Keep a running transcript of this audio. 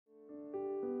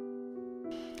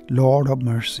Lord of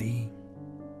mercy.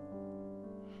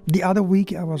 The other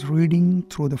week I was reading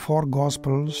through the 4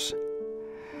 Gospels,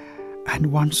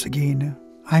 and once again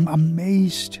I'm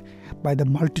amazed by the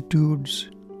multitudes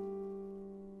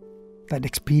that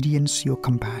experience your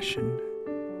compassion.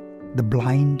 The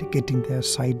blind getting their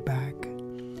sight back,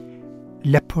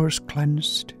 lepers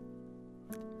cleansed,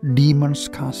 demons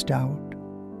cast out,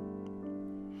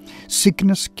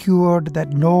 sickness cured that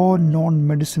no known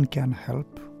medicine can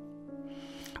help,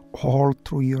 all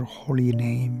through your holy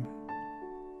name.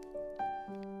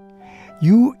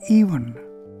 You even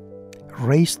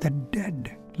raised the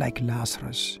dead like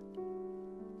Lazarus,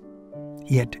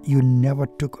 yet you never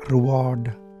took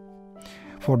reward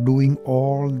for doing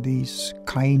all these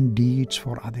kind deeds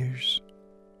for others.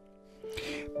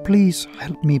 Please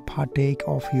help me partake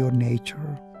of your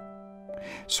nature,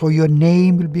 so your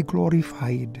name will be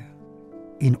glorified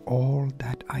in all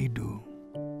that I do.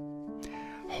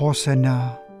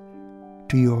 Hosanna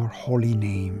to your holy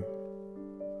name.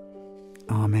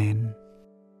 Amen.